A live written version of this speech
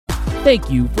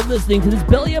Thank you for listening to this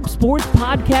Belly Up Sports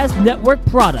Podcast Network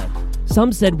product.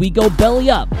 Some said we go belly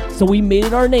up, so we made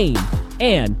it our name,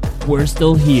 and we're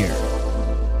still here.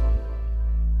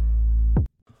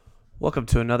 Welcome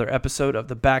to another episode of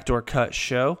the Backdoor Cut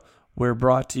Show. We're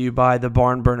brought to you by the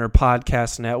Barn Burner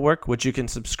Podcast Network, which you can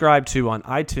subscribe to on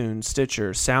iTunes,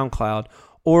 Stitcher, SoundCloud,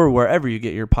 or wherever you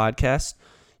get your podcasts.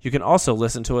 You can also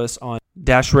listen to us on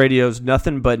Dash Radio's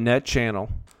Nothing But Net channel.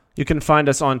 You can find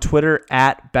us on Twitter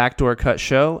at Backdoor Cut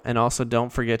Show, and also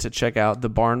don't forget to check out the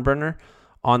Barn Burner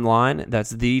online.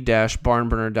 That's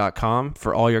the-barnburner.com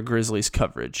for all your Grizzlies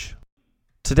coverage.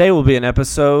 Today will be an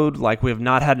episode like we have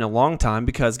not had in a long time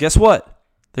because guess what?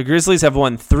 The Grizzlies have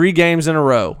won 3 games in a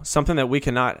row, something that we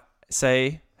cannot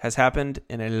say has happened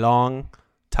in a long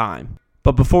time.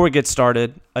 But before we get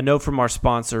started, a note from our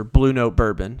sponsor, Blue Note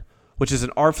Bourbon, which is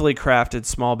an artfully crafted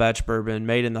small batch bourbon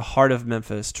made in the heart of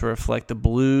Memphis to reflect the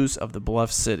blues of the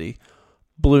Bluff City.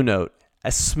 Blue Note,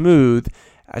 as smooth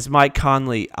as Mike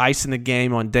Conley icing the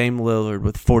game on Dame Lillard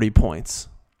with 40 points.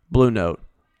 Blue Note,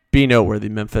 be noteworthy,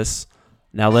 Memphis.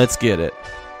 Now let's get it.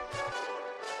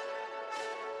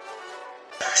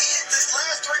 This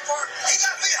last 3 part, he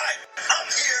got me hyped. I'm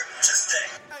here to stay.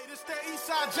 Hey, this that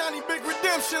Eastside Johnny Big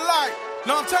Redemption like.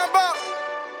 Know what I'm talking about?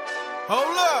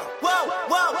 Hold up. Whoa,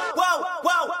 whoa, whoa,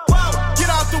 whoa, whoa.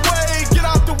 Get out the way, get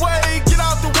out the way, get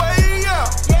out the way, yeah.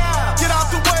 Yeah. Get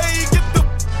out the way, get the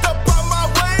up out my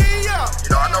way, yeah.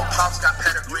 You know, I know Pop's got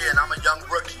pedigree and I'm a young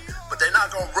rookie, but they're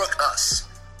not gonna rook us.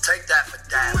 Take that for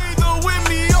dad. We either win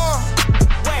me or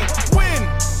win.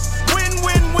 Win,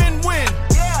 win, win, win.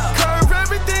 Yeah. Curve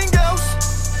everything else.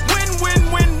 Win, win,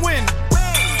 win, win.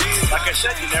 Like I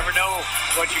said, you never know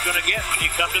what you're going to get when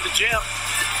you come to the gym.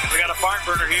 We got a barn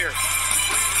burner here.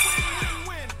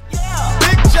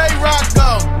 Big J Rock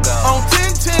go on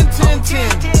 10, 10, 10,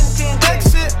 10.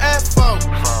 Exit at 4.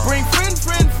 Bring friends.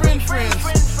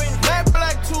 That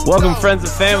black two. Welcome, friends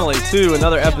and family, to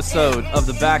another episode of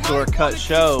the Backdoor Cut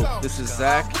Show. This is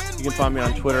Zach. You can find me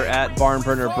on Twitter at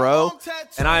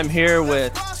BarnBurnerBro. And I am here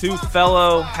with 2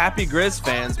 fellow happy Grizz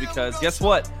fans because guess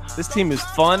what? This team is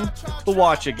fun to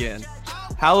watch again.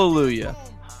 Hallelujah.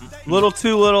 Little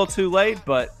too late,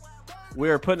 but we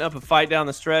are putting up a fight down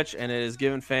the stretch, and it is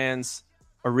giving fans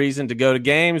a reason to go to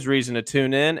games, reason to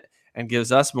tune in, and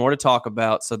gives us more to talk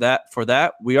about. So for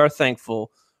that, we are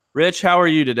thankful. Rich, how are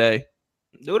you today?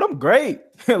 Dude, I'm great.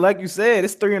 Like you said,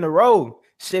 it's 3 in a row.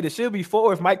 Shit, it should be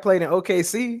 4 if Mike played in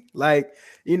OKC. Like,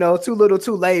 you know, too little,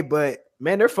 too late. But,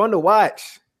 man, they're fun to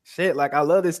watch. Shit, like, I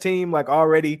love this team. Like,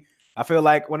 already, I feel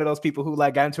like one of those people who,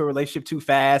 like, got into a relationship too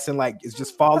fast and, like, is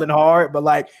just falling hard. But,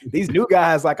 like, these new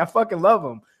guys, like, I fucking love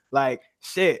them. Like,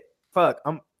 shit, fuck,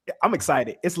 I'm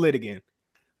excited. It's lit again.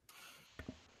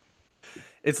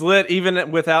 It's lit even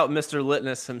without Mr.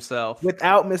 Litness himself.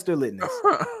 Without Mr.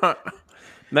 Litness.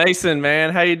 Mason,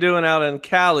 man, how you doing out in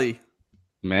Cali?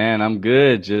 Man, I'm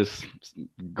good. Just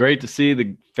great to see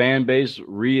the fan base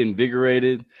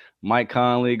reinvigorated. Mike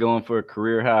Conley going for a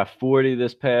career high 40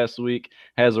 this past week.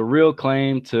 Has a real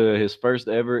claim to his first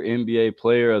ever NBA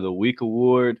Player of the Week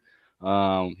award.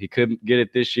 He couldn't get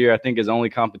it this year. I think his only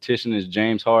competition is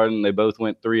James Harden. They both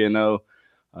went 3-0.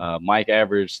 Mike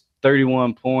averaged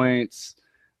 31 points,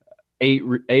 8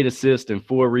 assists, and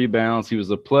 4 rebounds. He was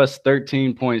a plus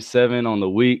 13.7 on the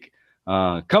week.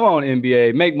 Come on,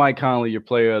 NBA. Make Mike Conley your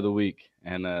player of the week.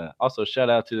 And also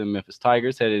shout out to the Memphis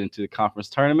Tigers headed into the conference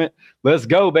tournament. Let's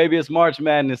go, baby. It's March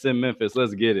Madness in Memphis.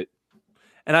 Let's get it.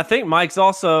 And I think Mike's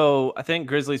also,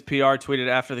 Grizzlies PR tweeted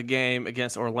after the game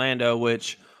against Orlando,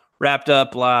 which wrapped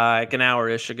up like an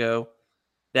hour-ish ago,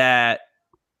 that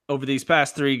over these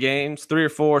past 3 games, 3 or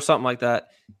 4, something like that,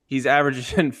 he's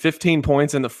averaging 15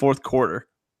 points in the 4th quarter.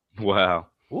 Wow.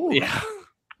 Ooh. Yeah,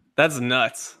 that's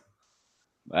nuts.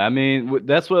 I mean,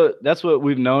 that's what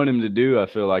we've known him to do. I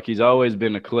feel like he's always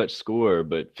been a clutch scorer,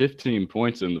 but 15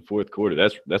 points in the 4th quarter,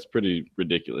 that's pretty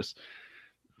ridiculous.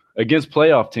 Against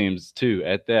playoff teams, too,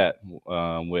 at that,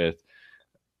 with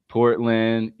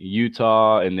Portland,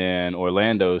 Utah, and then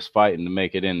Orlando's fighting to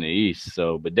make it in the East.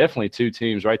 So, but definitely 2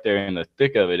 teams right there in the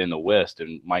thick of it in the West.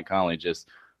 And Mike Conley just,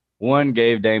 1,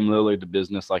 gave Dame Lillard the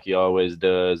business like he always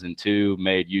does, and 2,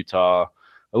 made Utah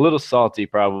a little salty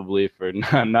probably for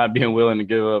not being willing to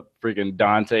give up freaking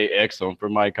Dante Exum for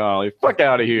Mike Conley. Fuck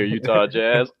out of here, Utah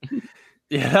Jazz.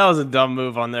 Yeah, that was a dumb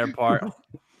move on their part.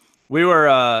 We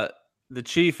were the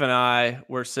Chief and I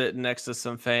were sitting next to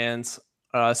some fans.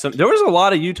 There was a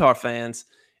lot of Utah fans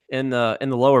in the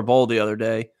lower bowl the other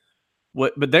day.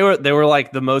 But they were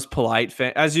like the most polite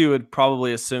fan, as you would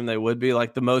probably assume they would be,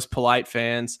 like the most polite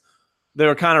fans. They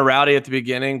were kind of rowdy at the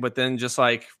beginning, but then just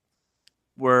like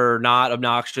were not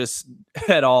obnoxious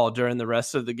at all during the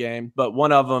rest of the game. But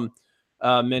one of them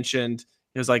mentioned,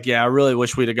 he was like, yeah, I really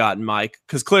wish we'd have gotten Mike,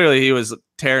 because clearly he was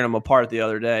tearing them apart the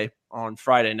other day on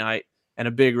Friday night, and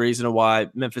a big reason why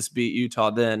Memphis beat Utah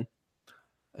then.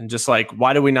 And just like,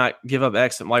 why did we not give up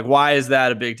Exum? Like, why is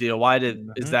that a big deal? Why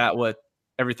is that what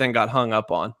everything got hung up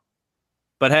on?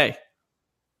 But hey,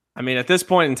 I mean, at this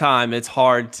point in time, it's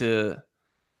hard to.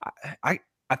 I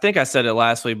think I said it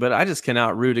last week, but I just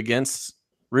cannot root against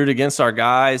our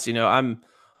guys. You know, I'm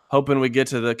hoping we get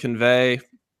to the convey,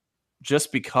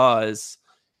 just because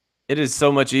it is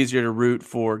so much easier to root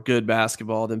for good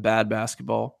basketball than bad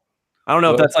basketball. I don't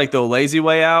know if that's like the lazy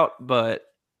way out, but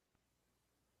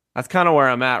that's kind of where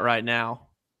I'm at right now.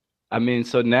 I mean,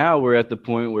 so now we're at the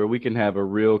point where we can have a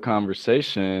real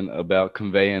conversation about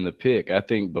conveying the pick. I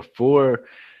think before,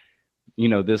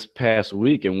 this past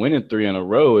week and winning 3 in a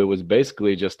row, it was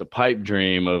basically just a pipe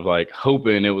dream of like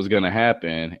hoping it was going to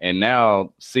happen. And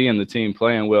now seeing the team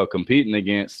playing well, competing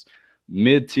against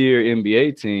mid-tier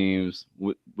NBA teams,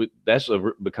 that's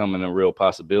becoming a real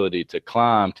possibility to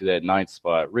climb to that 9th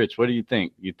spot. Rich, what do you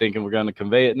think? You thinking we're going to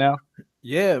convey it now?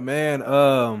 Yeah, man.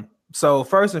 So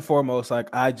first and foremost, like,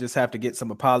 I just have to get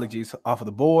some apologies off of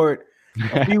the board.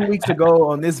 A few weeks ago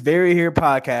on this very here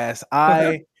podcast,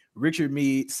 Richard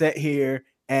Meade, sat here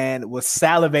and was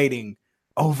salivating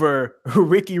over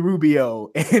Ricky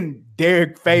Rubio and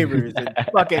Derek Favors and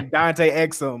fucking Dante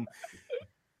Exum.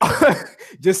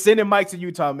 Just sending Mike to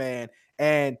Utah, man.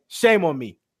 And shame on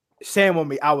me. Shame on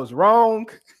me. I was wrong.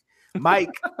 Mike,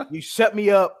 you shut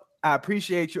me up. I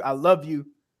appreciate you. I love you.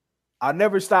 I'll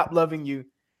never stop loving you.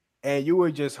 And you were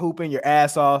just hooping your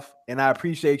ass off. And I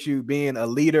appreciate you being a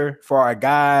leader for our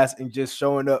guys and just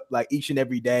showing up like each and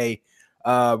every day,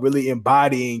 really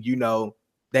embodying,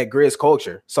 that Grizz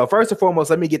culture. So first and foremost,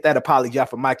 let me get that apology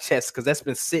off of my chest, because that's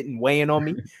been sitting, weighing on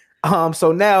me.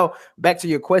 So now back to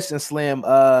your question, Slim.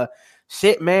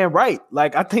 Shit, man, right.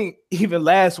 Like, I think even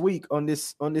last week on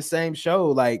this same show,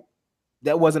 like,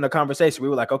 that wasn't a conversation. We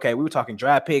were like, okay, we were talking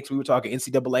draft picks, we were talking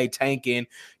NCAA tanking,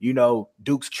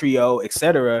 Duke's trio,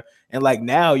 etc. And like,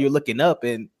 now you're looking up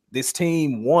and this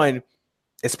team, one,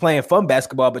 is playing fun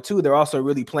basketball, but two, they're also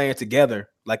really playing together,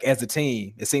 like, as a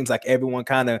team. It seems like everyone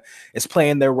kind of is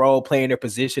playing their role, playing their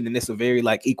position, and it's a very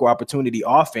like equal opportunity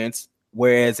offense.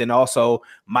 Whereas, and also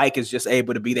Mike is just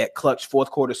able to be that clutch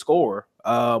fourth quarter scorer,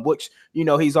 which,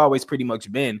 he's always pretty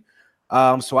much been.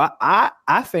 So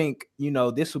I think,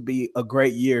 this would be a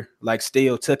great year, like,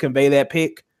 still to convey that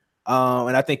pick.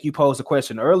 And I think you posed a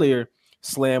question earlier,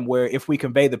 Slim, where if we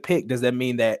convey the pick, does that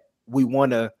mean that we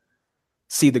want to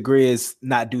see the Grizz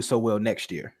not do so well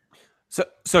next year?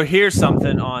 So here's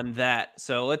something on that.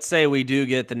 So let's say we do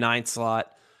get the 9th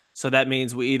slot. So that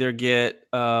means we either get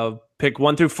pick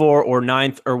 1 through 4 or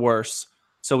 9th or worse.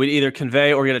 So we'd either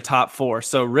convey or get a top 4.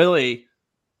 So really,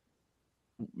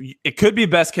 it could be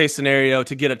best case scenario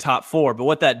to get a top 4. But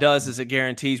what that does is it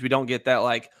guarantees we don't get that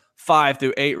like 5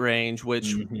 through 8 range,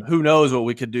 which who knows what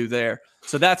we could do there.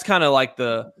 So that's kind of like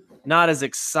the not as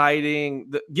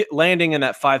exciting. Landing in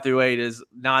that 5 through 8 is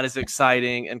not as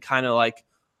exciting, and kind of like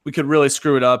we could really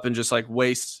screw it up and just like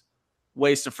waste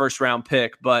a first round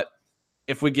pick. But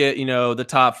if we get, the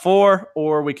top 4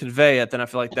 or we convey it, then I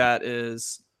feel like that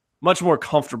is much more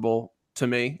comfortable to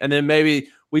me. And then maybe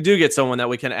we do get someone that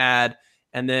we can add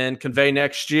and then convey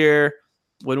next year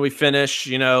when we finish,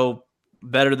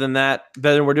 better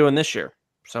than we're doing this year.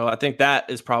 So I think that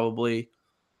is probably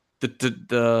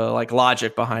the like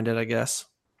logic behind it, I guess.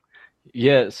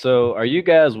 Yeah. So are you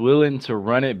guys willing to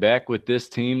run it back with this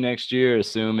team next year,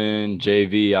 assuming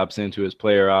JV opts into his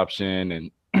player option,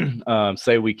 and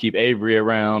say we keep Avery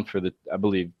around for I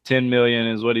believe $10 million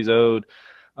is what he's owed.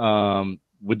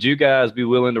 Would you guys be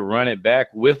willing to run it back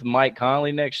with Mike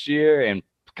Conley next year and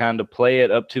kind of play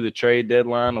it up to the trade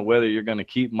deadline of whether you're going to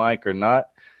keep Mike or not?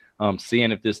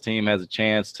 Seeing if this team has a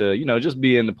chance to, just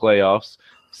be in the playoffs,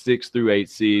 6 through 8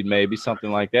 seed, maybe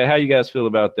something like that. How you guys feel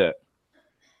about that?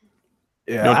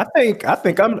 Yeah, I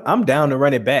think I'm down to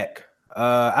run it back.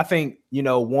 I think,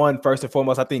 one, first and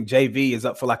foremost, I think JV is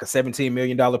up for like a $17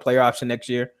 million player option next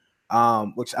year,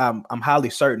 which I'm highly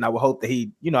certain. I would hope that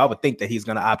I would think that he's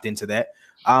going to opt into that.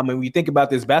 And when you think about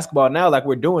this basketball now, like,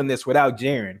 we're doing this without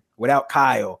Jaren, without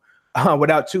Kyle,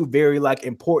 without two very like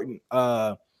important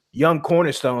young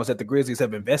cornerstones that the Grizzlies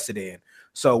have invested in.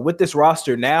 So with this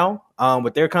roster now,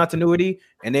 with their continuity,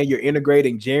 and then you're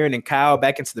integrating Jaren and Kyle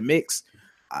back into the mix,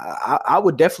 I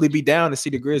would definitely be down to see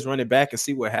the Grizz run it back and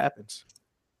see what happens.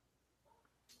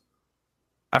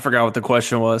 I forgot what the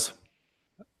question was.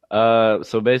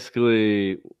 So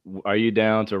basically, are you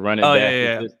down to run it Oh, back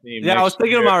yeah. with this team Yeah, I was next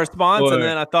thinking of year? my response, and Or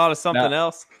then I thought of something now,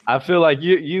 else. I feel like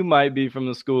you might be from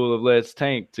the school of let's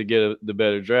tank to get the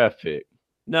better draft pick.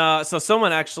 No, so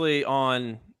someone actually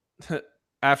on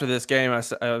after this game, I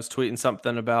was tweeting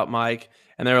something about Mike,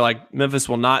 and they were like, Memphis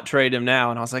will not trade him now.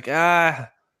 And I was like, I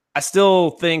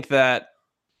still think that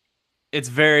it's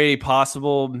very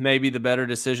possible, maybe the better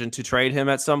decision to trade him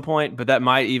at some point, but that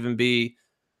might even be.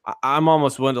 I'm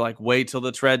almost willing to like wait till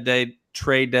the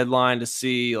trade deadline to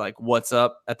see like what's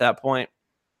up at that point.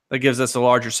 That gives us a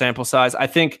larger sample size. I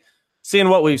think seeing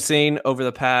what we've seen over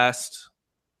the past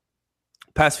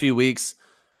few weeks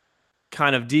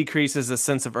kind of decreases the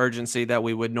sense of urgency that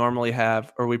we would normally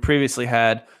have or we previously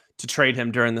had to trade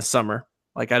him during the summer.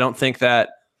 Like I don't think that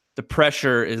the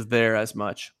pressure is there as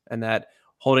much, and that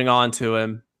holding on to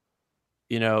him,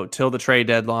 till the trade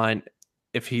deadline,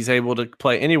 if he's able to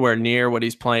play anywhere near what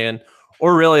he's playing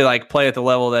or really like play at the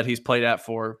level that he's played at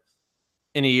for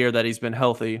any year that he's been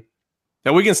healthy,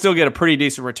 that we can still get a pretty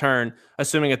decent return,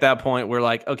 assuming at that point we're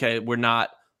like, okay, we're not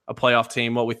a playoff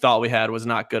team. What we thought we had was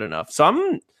not good enough. So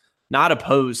I'm not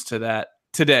opposed to that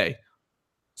today.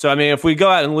 So, I mean, if we go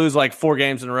out and lose like 4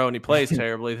 games in a row and he plays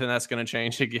terribly, then that's going to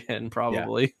change again,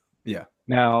 probably. Yeah.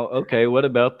 Now, okay, what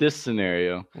about this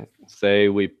scenario? Say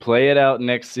we play it out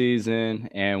next season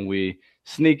and we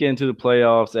sneak into the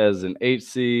playoffs as an 8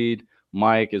 seed.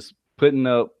 Mike is putting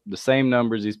up the same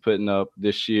numbers he's putting up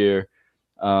this year.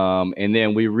 And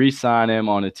then we re-sign him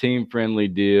on a team-friendly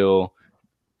deal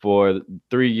for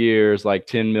 3 years, like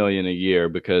 $10 million a year,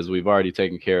 because we've already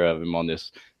taken care of him on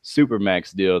this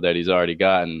Supermax deal that he's already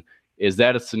gotten. Is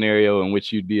that a scenario in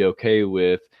which you'd be okay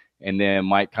with? And then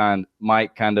Mike kind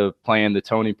of playing the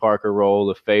Tony Parker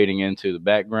role of fading into the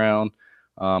background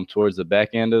towards the back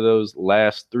end of those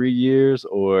last 3 years?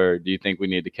 Or do you think we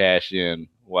need to cash in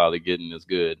while the getting is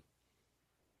good?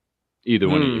 Either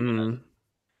one of you.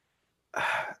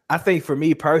 I think for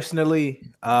me personally,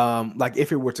 like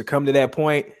if it were to come to that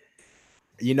point,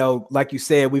 like you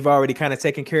said, we've already kind of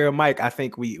taken care of Mike. I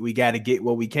think we got to get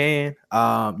what we can.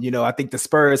 I think the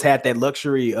Spurs had that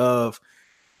luxury of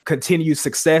continued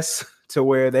success to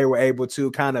where they were able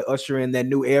to kind of usher in that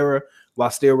new era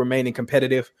while still remaining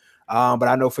competitive. But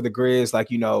I know for the Grizz, like,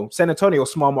 San Antonio,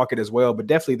 small market as well, but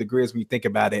definitely the Grizz, when you think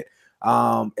about it,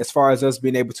 as far as us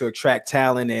being able to attract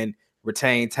talent and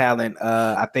retain talent,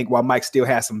 I think while Mike still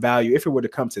has some value, if it were to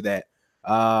come to that,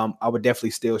 I would definitely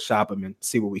still shop him and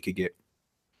see what we could get.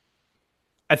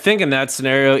 I think in that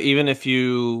scenario, even if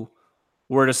you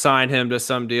were to sign him to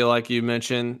some deal like you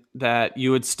mentioned, that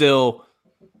you would still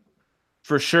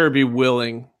for sure be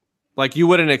willing. Like you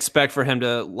wouldn't expect for him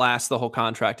to last the whole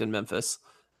contract in Memphis.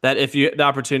 That if the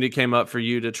opportunity came up for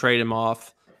you to trade him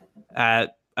off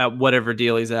at whatever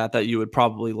deal he's at, that you would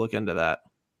probably look into that.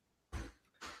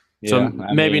 Yeah, so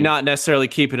maybe not necessarily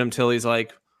keeping him till he's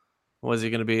like, what is he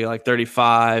going to be, like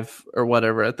 35 or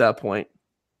whatever at that point?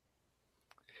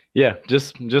 Yeah,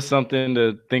 just something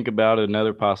to think about,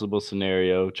 another possible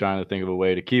scenario, trying to think of a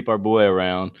way to keep our boy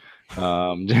around.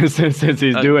 Just since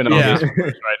he's doing all this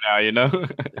right now,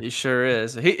 He sure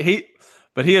is.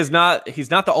 But he's not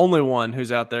the only one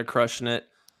who's out there crushing it.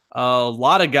 A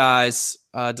lot of guys.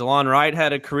 DeLon Wright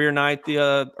had a career night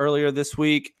earlier this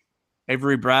week.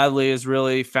 Avery Bradley has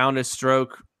really found his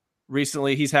stroke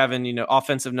recently. He's having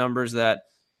offensive numbers that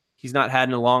he's not had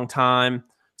in a long time.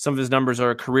 Some of his numbers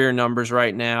are career numbers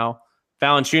right now.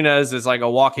 Valanciunas is like a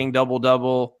walking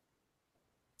double-double.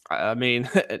 I mean,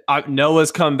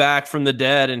 Noah's come back from the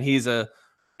dead, and he's a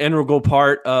integral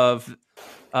part of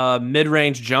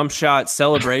mid-range jump shot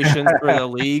celebrations for the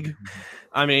league.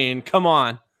 I mean, come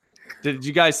on. Did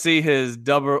you guys see his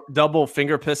double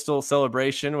finger pistol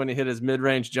celebration when he hit his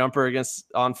mid-range jumper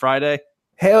on Friday?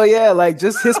 Hell yeah. Like,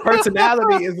 just his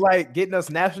personality is like getting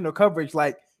us national coverage.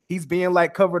 Like, he's being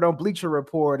like covered on Bleacher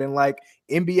Report and like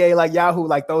NBA, like Yahoo,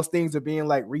 like those things are being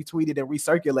like retweeted and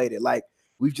recirculated. Like,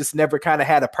 we've just never kind of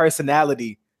had a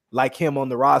personality like him on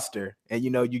the roster. And,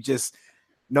 you just,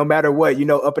 no matter what,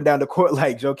 up and down the court,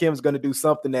 like Joakim's going to do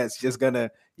something that's just going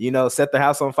to, set the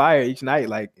house on fire each night.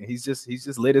 Like, he's just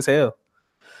lit as hell.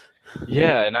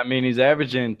 Yeah, and I mean, he's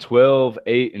averaging 12,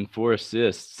 8, and 4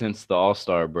 assists since the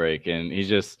All-Star break. And he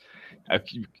just –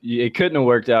 it couldn't have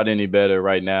worked out any better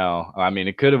right now. I mean,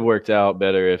 it could have worked out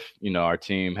better if, our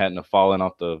team hadn't have fallen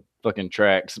off the fucking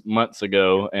tracks months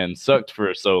ago and sucked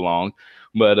for so long.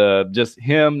 But just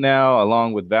him now,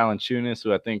 along with Valanciunas,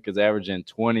 who I think is averaging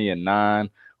 20 and 9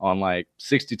 on like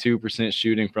 62%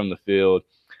 shooting from the field.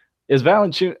 Is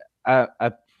Valanciunas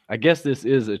I guess this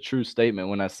is a true statement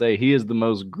when I say he is the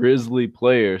most Grizzly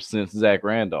player since Zach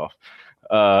Randolph.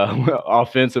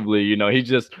 offensively. He's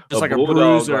just like a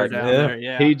bulldog bruiser down there.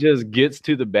 Yeah. He just gets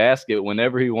to the basket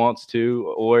whenever he wants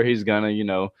to, or he's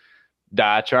gonna,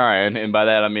 die trying. And by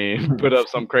that I mean put up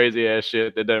some crazy ass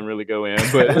shit that doesn't really go in.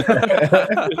 But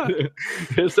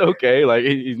it's okay. Like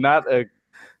he's not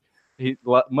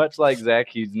much like Zach.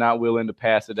 He's not willing to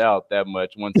pass it out that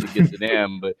much once he gets it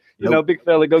in. But big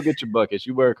fella, go get your buckets.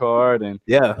 You work hard, and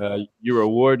you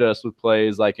reward us with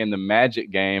plays like in the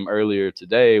Magic game earlier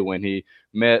today when he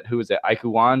met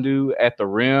Ikuwandu at the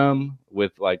rim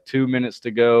with like 2 minutes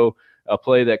to go. A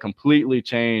play that completely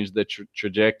changed the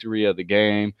trajectory of the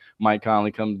game. Mike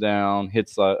Conley comes down,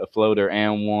 hits a floater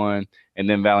and one, and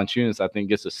then Valanciunas, I think,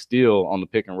 gets a steal on the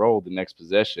pick and roll the next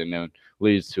possession and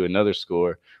leads to another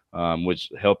score.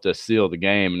 Which helped us seal the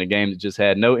game. And the game that just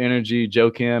had no energy.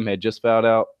 Joe Kim had just fouled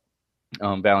out.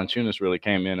 Valanciunas really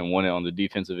came in and won it on the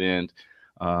defensive end.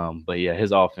 But yeah,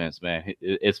 his offense, man,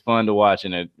 it's fun to watch,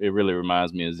 and it really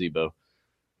reminds me of Zebo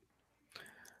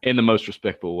in the most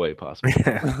respectful way possible.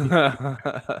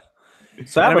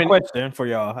 So I have a question for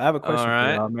y'all. For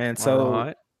y'all, man.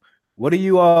 So what do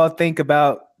you all think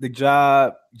about the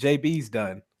job JB's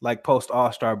done, like post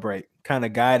All-Star break? Kind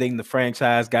of guiding the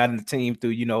franchise, guiding the team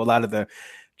through, a lot of the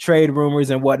trade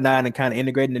rumors and whatnot, and kind of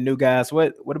integrating the new guys.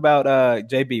 What about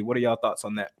JB? What are y'all thoughts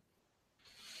on that?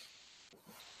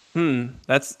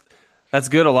 That's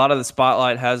good. A lot of the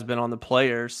spotlight has been on the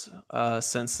players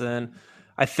since then.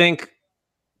 I think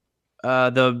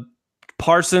the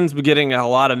Parsons getting a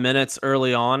lot of minutes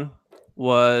early on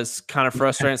was kind of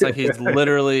frustrating. It's like he's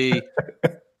literally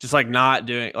just like not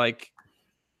doing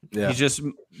he's just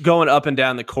going up and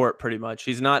down the court pretty much.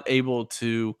 He's not able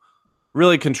to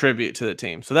really contribute to the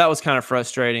team. So that was kind of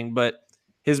frustrating, but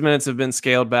his minutes have been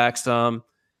scaled back some,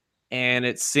 and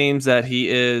it seems that he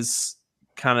is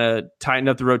kind of tightened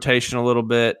up the rotation a little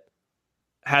bit,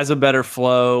 has a better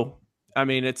flow. I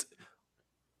mean, it's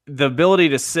the ability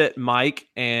to sit Mike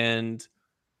and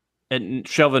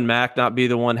Shelvin Mack not be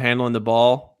the one handling the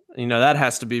ball. That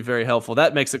has to be very helpful.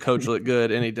 That makes a coach look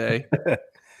good any day.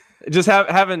 Just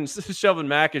having Shelvin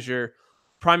Mack as your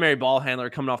primary ball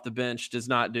handler coming off the bench did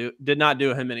not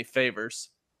do him any favors.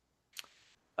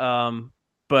 But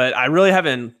I really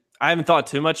haven't thought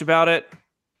too much about it,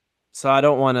 so I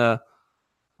don't want to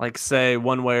say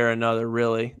one way or another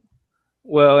really.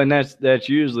 Well, and that's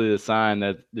usually the sign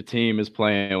that the team is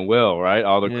playing well, right?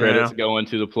 All the credits going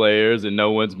to the players, and no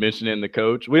one's mentioning the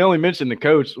coach. We only mention the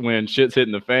coach when shit's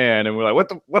hitting the fan, and we're like,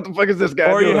 "What the fuck is this guy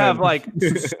doing?" Or you have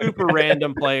super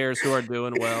random players who are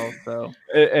doing well. So,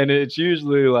 and it's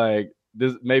usually like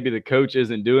this. Maybe the coach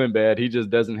isn't doing bad; he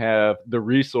just doesn't have the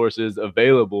resources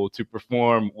available to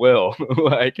perform well.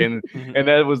 And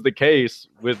that was the case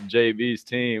with JB's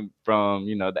team, from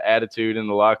the attitude in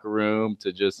the locker room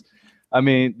to just. I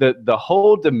mean, the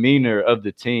whole demeanor of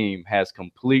the team has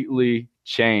completely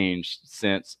changed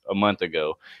since a month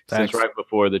ago, since right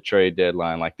before the trade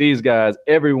deadline. Like these guys,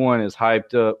 everyone is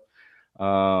hyped up,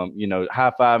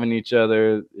 high-fiving each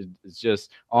other. It's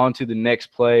just on to the next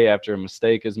play after a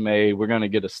mistake is made. We're going to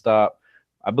get a stop.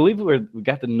 I believe we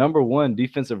got the #1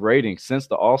 defensive rating since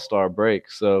the All-Star break.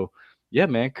 So, yeah,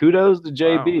 man, kudos to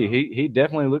JB. Wow. He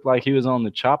definitely looked like he was on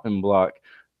the chopping block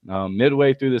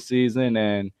midway through the season,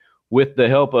 and with the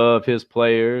help of his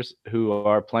players who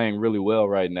are playing really well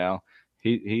right now,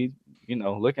 he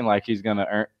looking like he's going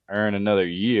to earn another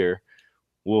year.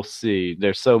 We'll see.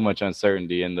 There's so much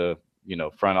uncertainty in the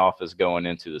front office going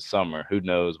into the summer. Who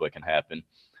knows what can happen?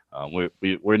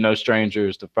 We're no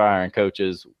strangers to firing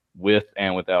coaches with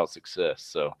and without success.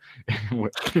 So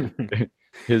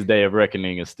his day of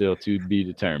reckoning is still to be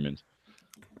determined.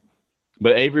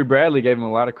 But Avery Bradley gave him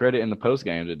a lot of credit in the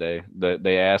postgame today. That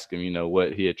they asked him,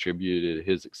 what he attributed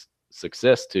his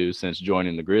success to since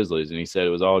joining the Grizzlies, and he said it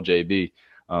was all JB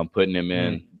putting him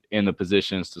in the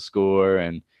positions to score,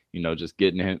 and just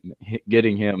getting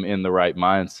him in the right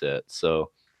mindset. So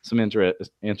some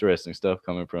interesting stuff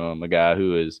coming from a guy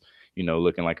who is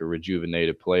looking like a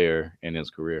rejuvenated player in his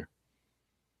career.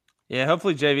 Yeah,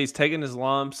 hopefully JV's taken his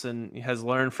lumps and has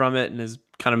learned from it and is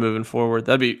kind of moving forward.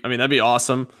 That'd be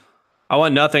awesome. I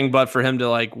want nothing but for him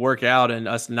to work out and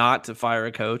us not to fire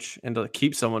a coach and to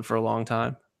keep someone for a long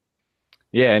time.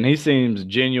 Yeah, and he seems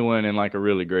genuine and like a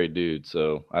really great dude.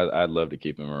 So I'd love to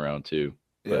keep him around too.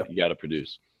 But you got to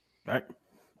produce. All right.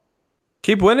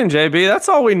 Keep winning, JB. That's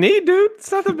all we need, dude. It's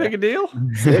not that big a deal.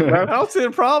 I don't see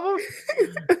a problem.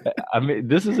 I mean,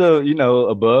 this is a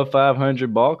above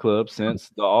 500 ball club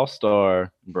since the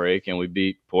All-Star break, and we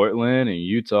beat Portland and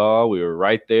Utah. We were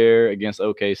right there against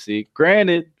OKC.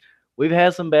 Granted, we've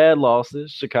had some bad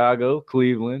losses, Chicago,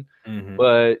 Cleveland, Mhm.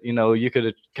 but, you could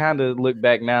have kind of looked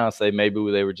back now and say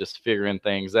maybe they were just figuring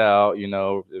things out,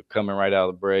 coming right out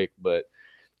of the break. But,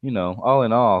 all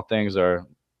in all, things are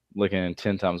looking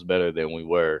 10 times better than we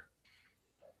were.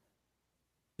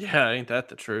 Yeah, ain't that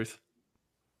the truth?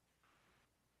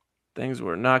 Things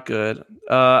were not good.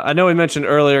 I know we mentioned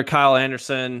earlier Kyle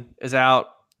Anderson is out.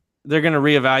 They're going to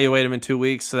reevaluate him in 2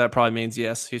 weeks, so that probably means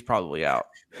yes, he's probably out.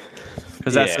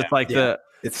 Because that's just like the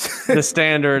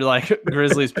standard like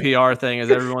Grizzlies PR thing is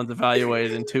everyone's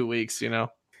evaluated in 2 weeks. I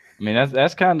mean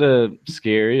that's kind of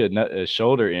scary. A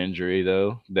shoulder injury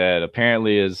though that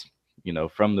apparently is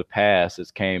from the past.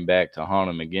 It's came back to haunt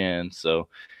him again. So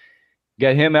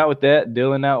got him out with that.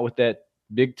 Dylan out with that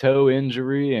big toe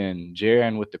injury, and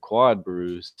Jaren with the quad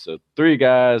bruise. So 3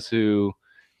 guys who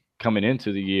coming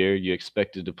into the year you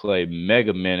expected to play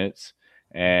mega minutes,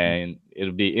 and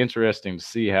it'll be interesting to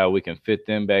see how we can fit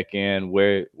them back in,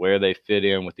 where they fit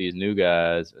in with these new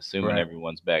guys, assuming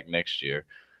everyone's back next year.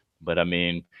 But I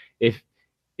mean,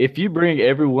 if you bring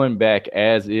everyone back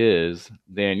as is,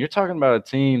 then you're talking about a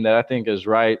team that I think is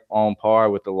right on par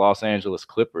with the Los Angeles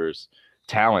Clippers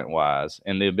talent-wise,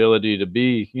 and the ability to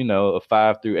be, a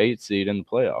 5 through 8 seed in the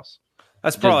playoffs.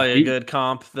 That's probably a good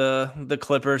comp. The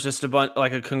Clippers, just a bunch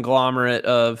like a conglomerate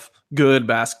of good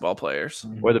basketball players,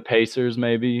 or the Pacers,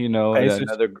 maybe.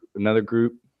 Another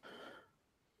group.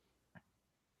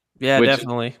 Yeah,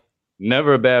 definitely.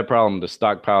 Never a bad problem to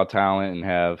stockpile talent and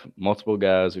have multiple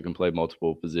guys who can play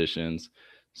multiple positions.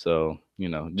 So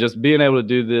just being able to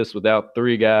do this without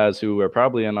 3 guys who are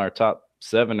probably in our top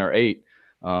 7 or 8.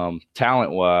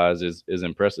 Talent-wise is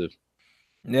impressive.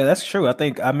 Yeah, that's true. I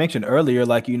think I mentioned earlier,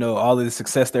 like, all of the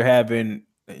success they're having,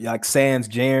 like Sands,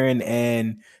 Jaren,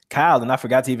 and Kyle, and I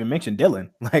forgot to even mention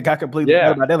Dylan. Like, I completely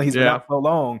forgot about Dylan. He's been out so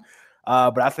long.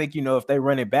 But I think, if they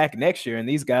run it back next year and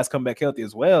these guys come back healthy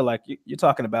as well, like you're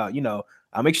talking about,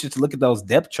 I'll make sure to look at those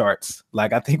depth charts.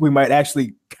 Like, I think we might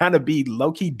actually kind of be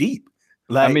low-key deep.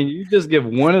 Like, I mean, you just give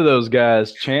one of those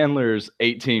guys Chandler's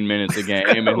 18 minutes a game,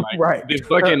 and the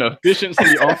fucking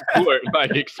efficiency on court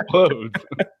explodes.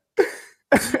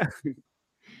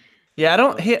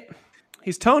 Yeah,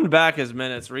 he's toned back his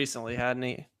minutes recently, hadn't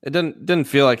he? It didn't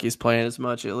feel like he's playing as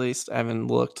much. At least I haven't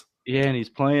looked. Yeah, and he's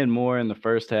playing more in the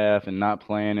first half and not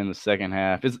playing in the second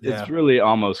half. It's really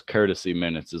almost courtesy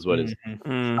minutes, is what it's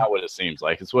not what it seems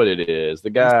like. It's what it is. The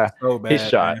guy, he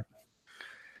shot. Man.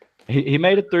 He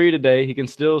made a 3 today. He can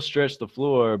still stretch the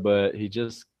floor, but he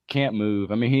just can't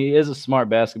move. I mean, he is a smart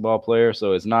basketball player,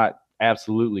 so it's not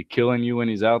absolutely killing you when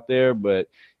he's out there. But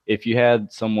if you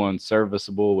had someone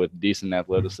serviceable with decent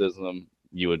athleticism,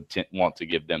 you would want to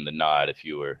give them the nod if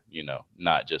you were,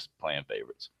 not just playing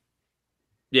favorites.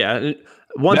 Yeah,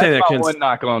 one thing that one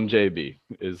knock on JB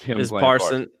is him playing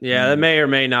Parson. Yeah, that may or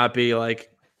may not be like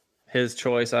his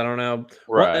choice. I don't know.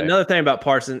 Right. Another thing about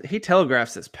Parson, he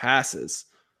telegraphs his passes.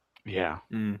 Yeah.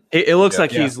 It looks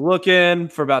like he's looking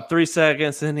for about 3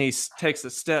 seconds, then he takes a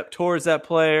step towards that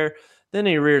player, then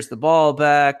he rears the ball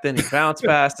back, then he bounce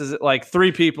passes it. Like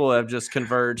 3 people have just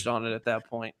converged on it at that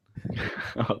point.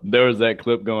 There was that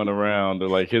clip going around of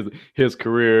like his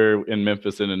career in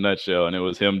Memphis in a nutshell, and it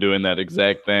was him doing that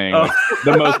exact thing. Like,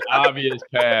 the most obvious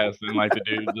pass, and like the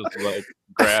dude just like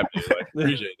grabbed it. Like,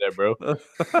 appreciate that, bro.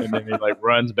 And then he like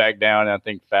runs back down and I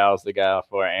think fouls the guy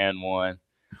for an and one.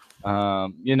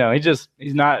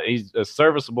 He's a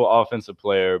serviceable offensive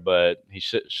player, but he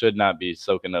should not be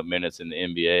soaking up minutes in the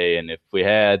NBA. And if we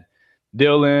had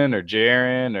Dylan or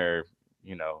Jaren or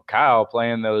Kyle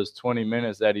playing those 20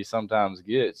 minutes that he sometimes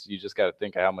gets, you just got to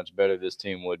think of how much better this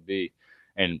team would be,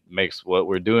 and makes what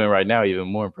we're doing right now even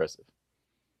more impressive.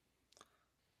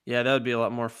 Yeah, that would be a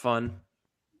lot more fun.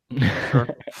 Sure.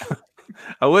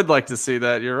 I would like to see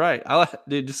that. You're right.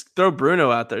 Dude, just throw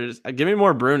Bruno out there. Just give me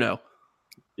more Bruno.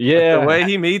 Yeah, the way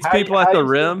he meets people at the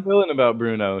rim. Feeling about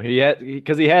Bruno,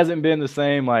 because he hasn't been the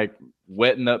same, like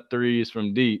wetting up threes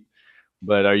from deep.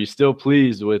 But are you still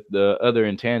pleased with the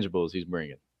other intangibles he's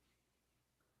bringing?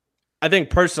 I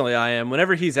think personally I am.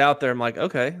 Whenever he's out there, I'm like,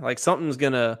 okay, like something's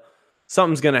gonna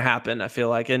happen. I feel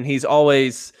like, and he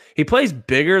plays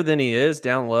bigger than he is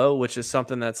down low, which is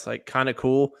something that's like kind of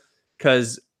cool.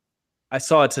 Because I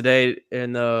saw it today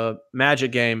in the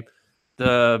Magic game.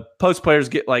 The post players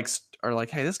are like,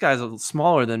 hey, this guy's a little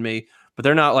smaller than me, but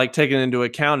they're not like taking into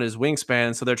account his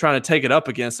wingspan, so they're trying to take it up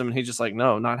against him, and he's just like,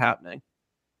 no, not happening.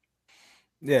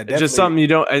 Yeah, definitely. It's just something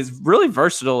it's really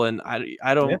versatile, and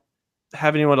I don't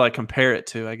have anyone to like compare it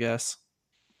to, I guess.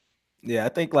 Yeah, I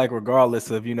think like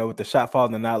regardless of, with the shot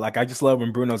falling or not, like I just love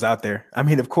when Bruno's out there. I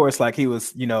mean, of course, like he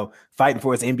was, fighting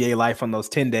for his NBA life on those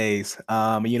 10 days.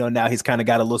 Now he's kind of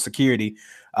got a little security.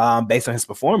 based on his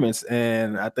performance.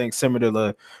 And I think similar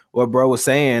to what bro was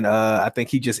saying, I think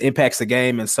he just impacts the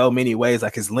game in so many ways.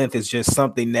 Like his length is just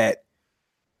something that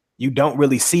you don't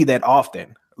really see that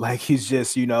often. Like he's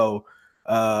just,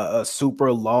 a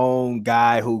super long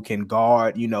guy who can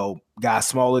guard, guys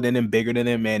smaller than him, bigger than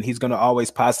him, and he's going to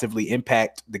always positively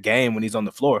impact the game when he's on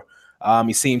the floor.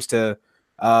 He seems to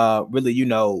really,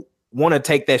 want to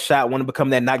take that shot, want to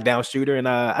become that knockdown shooter, and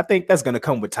I think that's going to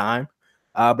come with time.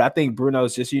 But I think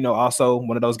Bruno's just, also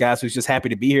one of those guys who's just happy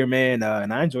to be here, man,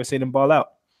 and I enjoy seeing him ball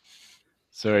out.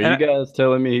 So are you guys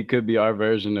telling me he could be our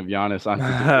version of Giannis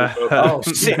Antetokounmpo? Oh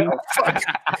shit!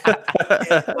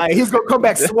 Like he's gonna come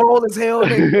back swole as hell,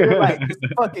 nigga, like just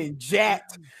fucking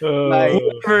jacked.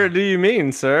 Whatever do you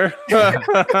mean, sir?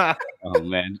 Oh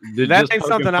man, that ain't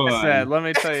something fun. I said. Let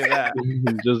me tell you that.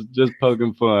 just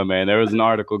poking fun, man. There was an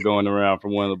article going around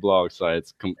from one of the blog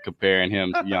sites comparing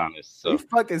him to Giannis. So you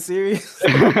fucking serious?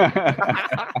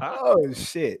 Oh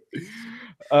shit!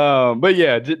 But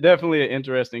yeah, definitely an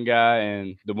interesting guy, and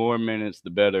the more minutes,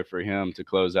 the better for him to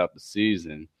close out the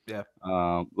season. Yeah.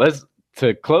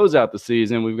 To close out the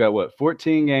season, we've got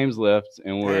 14 games left,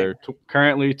 and we're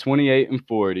currently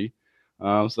 28-40.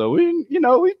 So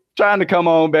we trying to come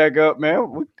on back up,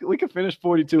 man. We can finish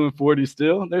 42-40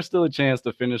 still. There's still a chance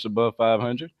to finish above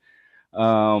 500.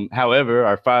 However,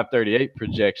 our 538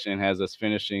 projection has us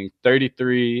finishing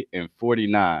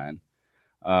 33-49.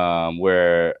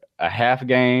 We're a half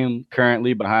game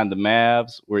currently behind the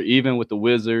Mavs. We're even with the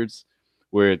Wizards.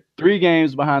 We're 3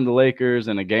 games behind the Lakers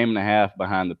and a game and a half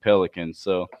behind the Pelicans.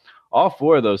 So all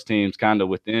 4 of those teams kind of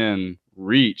within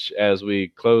reach as we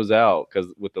close out,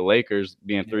 because with the Lakers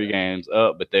being 3 games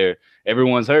up, but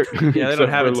everyone's hurt. Yeah, they don't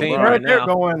have a team right now. They're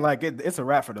going like it's a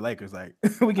wrap for the Lakers. Like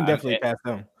we can definitely pass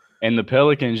them. And the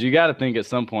Pelicans, you got to think at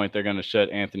some point they're going to shut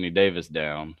Anthony Davis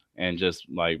down and just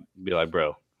be like,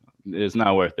 bro, it's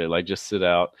not worth it. Like, just sit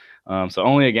out. So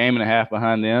only a game and a half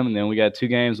behind them. And then we got 2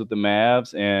 games with the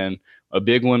Mavs and a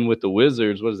big one with the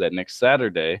Wizards. What is that, next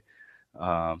Saturday?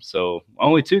 So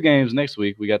only 2 games next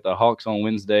week. We got the Hawks on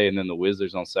Wednesday and then the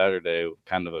Wizards on Saturday.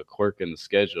 Kind of a quirk in the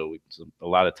schedule. A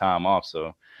lot of time off.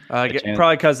 So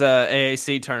probably because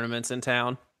AAC tournaments in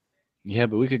town. Yeah,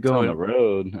 but we could go on the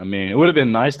road. I mean, it would have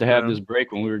been nice to have this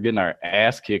break when we were getting our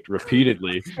ass kicked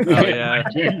repeatedly. Oh, yeah.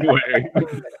 January.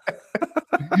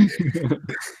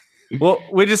 Well,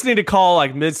 we just need to call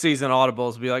like mid-season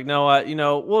audibles. Be like, no, what?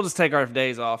 We'll just take our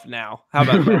days off now. How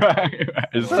about that? Right.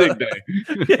 It's a sick day.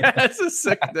 Yeah, it's a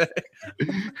sick day.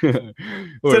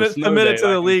 It's a minute to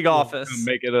the league office.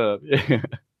 Make it up. Yeah.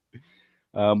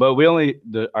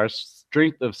 But our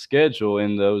strength of schedule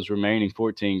in those remaining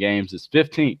 14 games is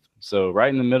 15th. So right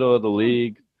in the middle of the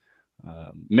league.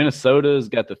 Minnesota's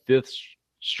got the 5th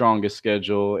strongest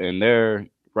schedule, and they're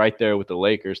right there with the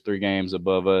Lakers, 3 games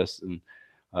above us. And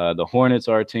the Hornets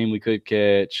are a team we could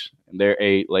catch. They're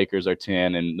 8, Lakers are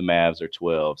 10, and the Mavs are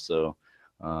 12. So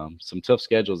some tough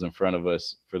schedules in front of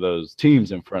us for those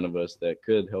teams in front of us that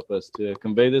could help us to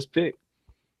convey this pick.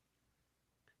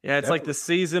 Yeah, it's like the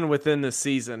season within the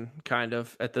season, kind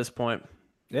of, at this point.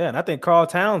 Yeah, and I think Karl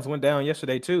Towns went down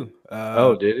yesterday, too.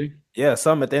 Did he? Yeah,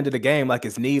 some at the end of the game, like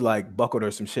his knee buckled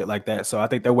or some shit like that. So I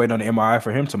think they're waiting on the MRI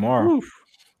for him tomorrow. Oof.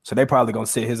 So they probably going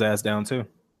to sit his ass down, too.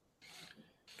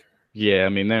 Yeah, I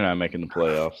mean, they're not making the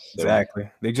playoffs. So.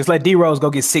 Exactly. They just let D-Rose go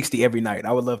get 60 every night.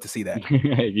 I would love to see that.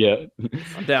 Yeah.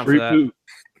 I'm down for that.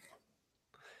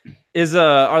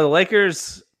 Are the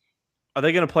Lakers... Are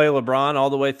they going to play LeBron all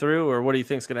the way through, or what do you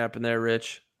think is going to happen there,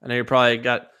 Rich? I know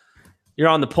you're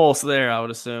on the pulse there, I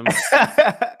would assume.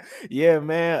 Yeah,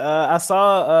 man. I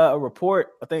saw a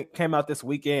report, I think came out this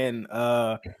weekend,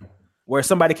 where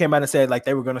somebody came out and said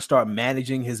they were going to start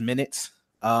managing his minutes.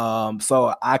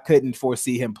 So I couldn't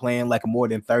foresee him playing more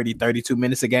than 30, 32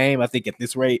 minutes a game. I think at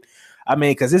this rate, I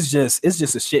mean, because it's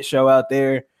just a shit show out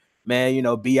there. Man,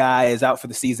 BI is out for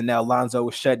the season now. Lonzo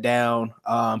was shut down.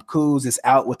 Kuz is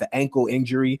out with the ankle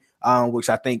injury, which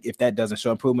I think if that doesn't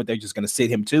show improvement, they're just going to sit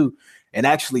him too. And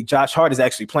actually, Josh Hart is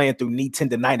actually playing through knee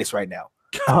tendonitis right now.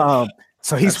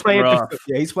 So he's playing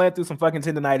through some fucking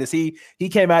tendonitis. He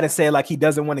came out and said he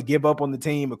doesn't want to give up on the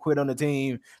team or quit on the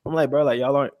team. I'm like, bro,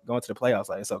 y'all aren't going to the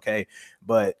playoffs. It's okay.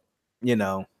 But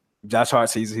Josh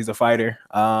Hart, he's a fighter.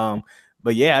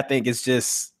 But yeah, I think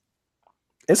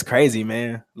it's crazy,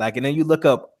 man. And then you look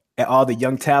up at all the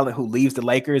young talent who leaves the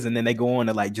Lakers, and then they go on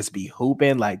to just be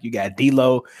hooping. You got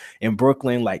D'Lo in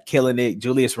Brooklyn, killing it.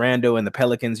 Julius Randle and the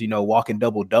Pelicans, walking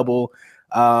double-double.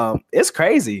 It's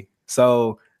crazy.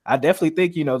 So I definitely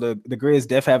think, the Grizz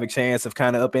definitely have a chance of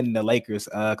kind of upending the Lakers.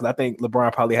 Because I think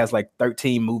LeBron probably has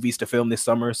 13 movies to film this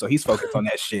summer. So he's focused on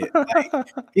that shit.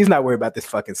 He's not worried about this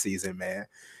fucking season, man.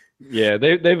 Yeah,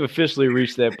 they've officially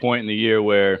reached that point in the year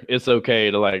where it's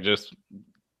okay to like just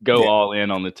go all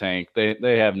in on the tank.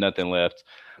 They have nothing left.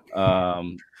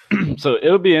 So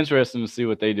it'll be interesting to see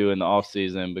what they do in the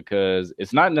offseason because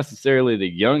it's not necessarily the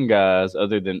young guys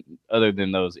other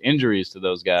than those injuries to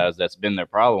those guys that's been their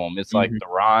problem. It's like the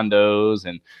Rondos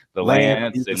and the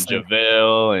Lance and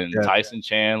JaVale and Tyson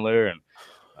Chandler and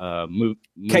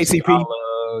KCP.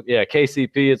 Musiala. Yeah,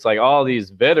 KCP. It's like all these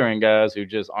veteran guys who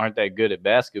just aren't that good at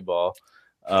basketball.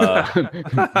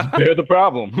 They're the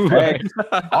problem. Right?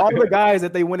 All the guys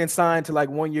that they went and signed to like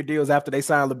 1-year deals after they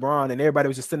signed LeBron, and everybody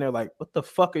was just sitting there like, "What the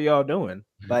fuck are y'all doing?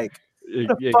 Like,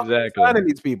 what the fuck are you signing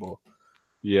these people?"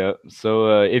 Yeah.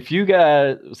 So if you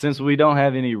guys, since we don't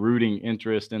have any rooting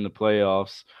interest in the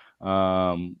playoffs,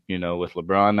 with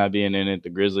LeBron not being in it, the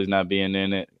Grizzlies not being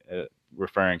in it,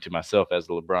 referring to myself as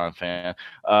the LeBron fan,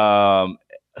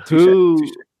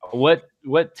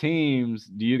 what teams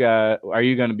are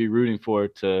you going to be rooting for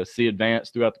to see advance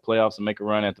throughout the playoffs and make a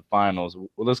run at the finals? Well,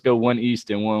 let's go one East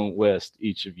and one West,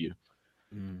 each of you.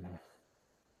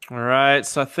 All right.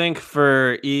 So I think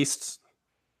for East,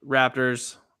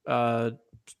 Raptors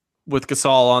with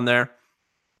Gasol on there.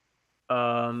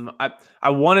 I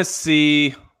want to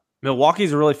see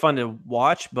Milwaukee's really fun to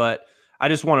watch, but I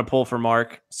just want to pull for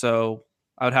Mark. So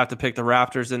I would have to pick the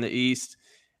Raptors in the East.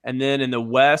 And then in the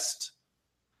West,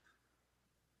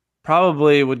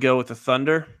 probably would go with the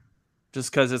Thunder just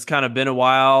because it's kind of been a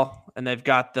while and they've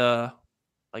got the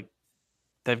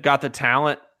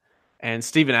talent, and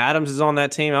Steven Adams is on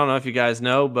that team. I don't know if you guys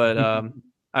know, but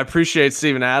I appreciate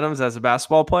Steven Adams as a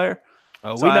basketball player.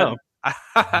 Oh, so we know.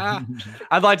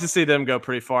 I'd like to see them go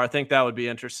pretty far. I think that would be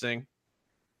interesting.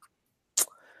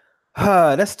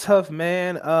 That's tough,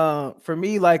 man. For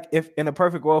me, like if in a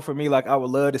perfect world for me, like I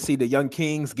would love to see the young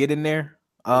Kings get in there.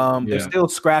 They're still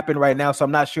scrapping right now, so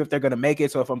I'm not sure if they're going to make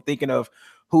it. So if I'm thinking of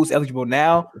who's eligible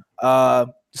now,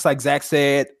 just like Zach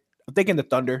said, I'm thinking the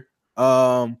Thunder.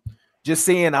 Just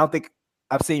seeing, I don't think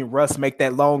I've seen Russ make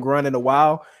that long run in a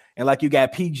while. And like you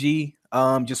got PG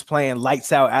just playing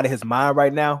lights out of his mind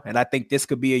right now. And I think this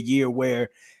could be a year where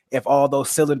if all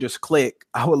those cylinders click,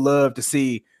 I would love to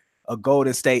see a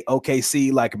Golden State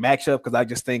OKC like matchup because I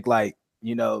just think like,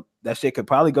 that shit could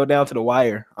probably go down to the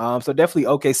wire. So definitely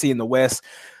OKC in the West.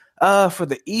 For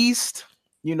the East,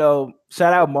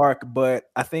 shout out Mark, but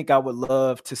I think I would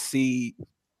love to see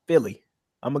Philly.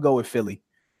 I'm going to go with Philly.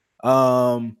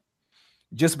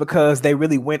 Just because they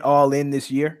really went all in this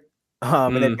year.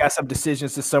 And they've got some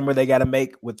decisions this summer they got to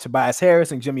make with Tobias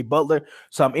Harris and Jimmy Butler.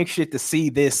 So I'm interested to see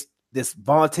this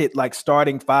vaunted like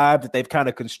starting five that they've kind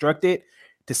of constructed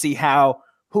to see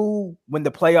when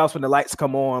the lights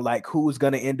come on, like who's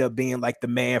going to end up being like the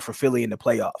man for Philly in the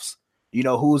playoffs.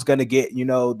 Who's going to get,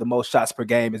 the most shots per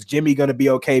game? Is Jimmy going to be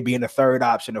okay being a third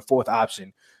option or fourth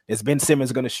option? Is Ben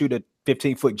Simmons going to shoot a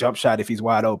 15-foot jump shot if he's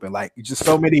wide open? Like just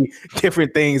so many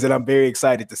different things that I'm very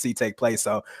excited to see take place.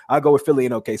 So I'll go with Philly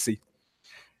and OKC.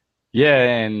 Yeah,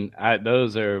 and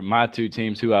those are my two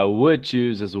teams who I would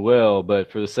choose as well.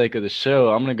 But for the sake of the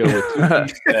show, I'm going to go with two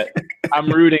teams that I'm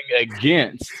rooting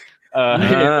against in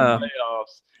the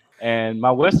playoffs. And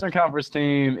my Western Conference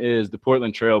team is the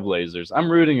Portland Trailblazers.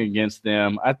 I'm rooting against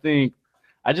them.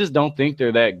 I just don't think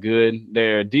they're that good.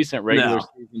 They're a decent regular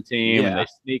season team, and they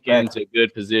sneak into a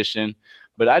good position.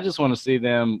 But I just want to see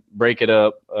them break it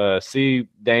up, see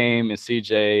Dame and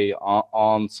CJ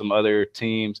on some other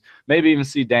teams, maybe even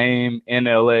see Dame in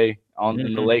LA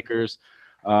in the Lakers.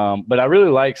 But I really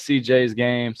like CJ's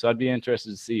game, so I'd be interested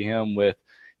to see him with,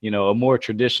 a more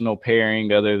traditional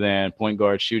pairing other than point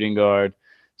guard, shooting guard.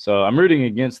 So I'm rooting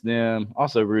against them,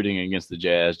 also rooting against the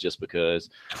Jazz just because.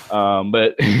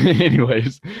 But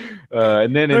anyways,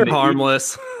 and then they're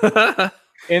harmless.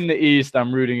 In the East,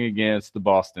 I'm rooting against the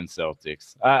Boston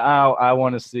Celtics. I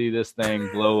want to see this thing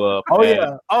blow up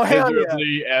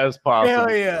miserably as possible.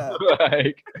 Hell yeah.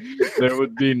 Like, there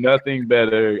would be nothing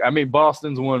better. I mean,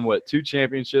 Boston's won, 2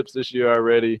 championships this year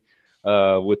already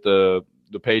with the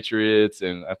Patriots,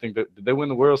 and I think did they win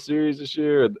the World Series this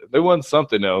year? They won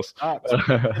something else.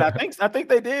 I think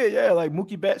they did. Yeah, like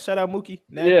Mookie Betts. Shout out Mookie.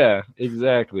 Yeah,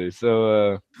 exactly.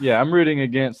 So I'm rooting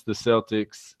against the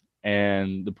Celtics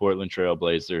and the Portland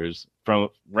Trailblazers from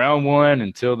round one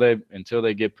until they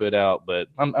get put out. But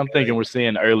I'm thinking we're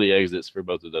seeing early exits for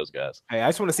both of those guys. Hey, I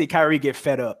just want to see Kyrie get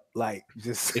fed up, like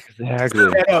just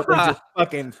exactly fed up and just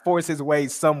fucking force his way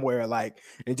somewhere, like,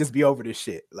 and just be over this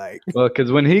shit, like. Well,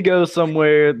 because when he goes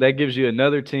somewhere, that gives you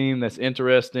another team that's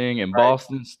interesting, and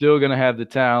Boston's still gonna have the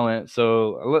talent.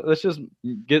 So let's just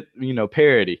get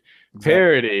parity.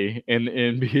 Parity in the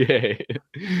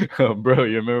NBA. Bro,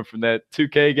 you remember from that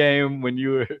 2K game when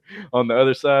you were on the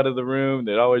other side of the room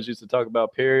that always used to talk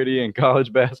about parity in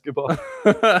college basketball.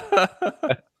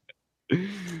 You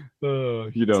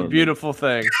It's a beautiful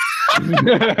thing.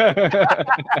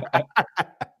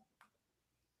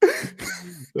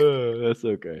 That's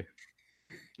okay.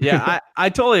 Yeah, I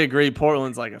totally agree.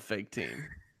 Portland's like a fake team.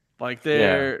 Like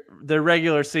they're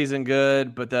regular season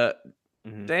good, but the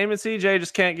Dame and CJ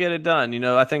just can't get it done.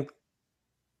 I think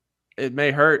it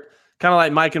may hurt. Kind of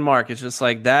like Mike and Mark. It's just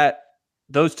like that.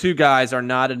 Those two guys are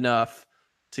not enough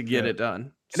to get it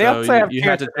done. They also have you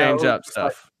have to change up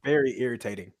stuff. Like very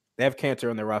irritating. They have Cantor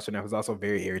on their roster now, who's also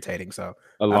very irritating. So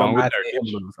along with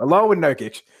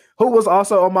Nurkic, who was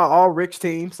also on my all-Rich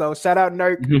team. So shout out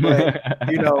Nurk. But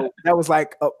that was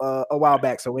like a while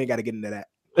back, so we ain't got to get into that.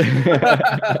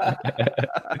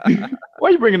 Why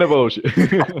are you bringing up old shit?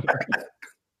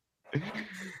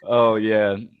 Oh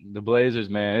yeah, the Blazers,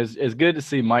 man. It's good to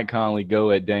see Mike Conley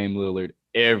go at Dame Lillard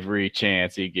every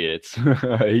chance he gets.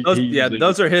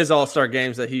 Those are his all-star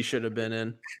games that he should have been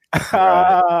in.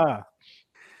 Right.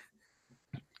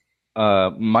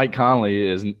 Mike Conley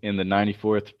is in the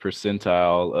 94th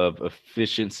percentile of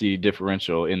efficiency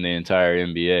differential in the entire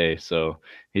NBA. So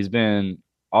he's been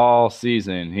all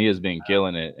season. He has been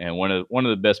killing it, and one of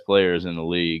the best players in the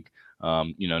league.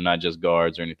 Not just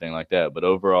guards or anything like that, but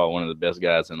overall one of the best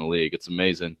guys in the league. It's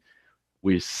amazing.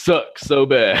 We suck so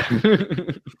bad.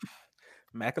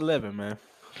 Mac 11, man.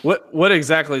 What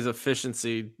exactly is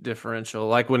efficiency differential?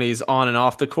 Like when he's on and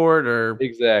off the court, or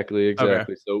exactly.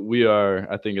 Okay. So we are.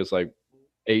 I think it's like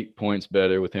 8 points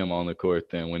better with him on the court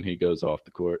than when he goes off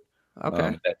the court.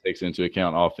 Okay, that takes into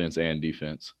account offense and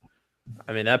defense.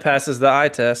 I mean, that passes the eye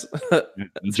test.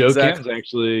 Joe Kim's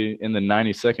actually in the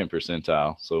 92nd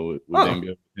percentile, so we didn't go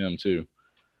with him too.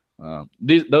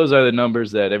 Those are the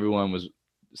numbers that everyone was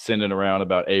sending around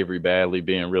about Avery Badley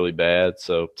being really bad.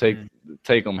 So take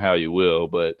them how you will,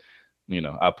 but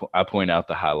I point out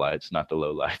the highlights, not the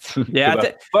lowlights. Yeah,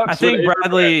 I think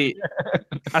Bradley.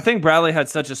 I think Bradley had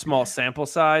such a small sample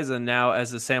size, and now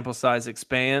as the sample size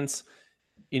expands,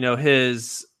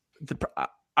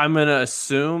 I'm going to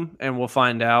assume, and we'll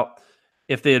find out,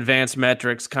 if the advanced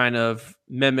metrics kind of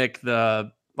mimic the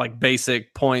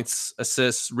basic points,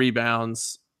 assists,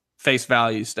 rebounds, face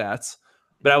value stats.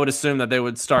 But I would assume that they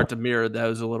would start to mirror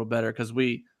those a little better, because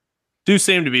we do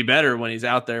seem to be better when he's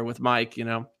out there with Mike,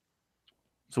 So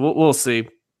we'll see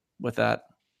with that.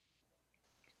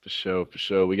 For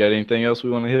sure. We got anything else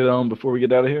we want to hit on before we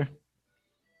get out of here?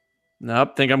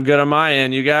 Nope. Think I'm good on my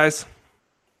end. You guys?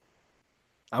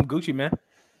 I'm Gucci, man.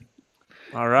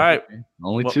 All right.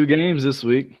 Only 2 games this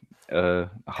week.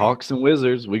 Hawks and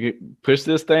Wizards. We can push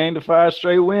this thing to 5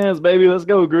 straight wins, baby. Let's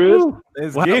go, Grizz.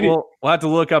 We'll have to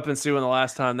look up and see when the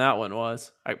last time that one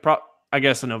was. I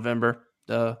guess in November.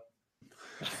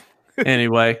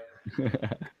 Anyway,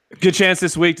 good chance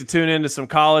this week to tune into some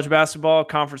college basketball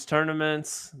conference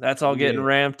tournaments. That's all getting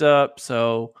ramped up.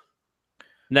 So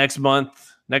next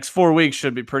 4 weeks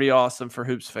should be pretty awesome for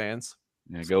Hoops fans.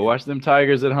 Yeah, go watch them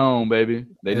Tigers at home, baby.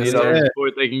 They need all the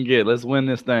support they can get. Let's win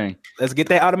this thing. Let's get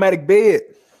that automatic bid.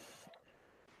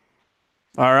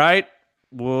 All right.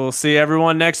 We'll see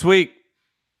everyone next week.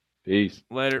 Peace.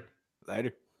 Later.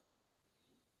 Later.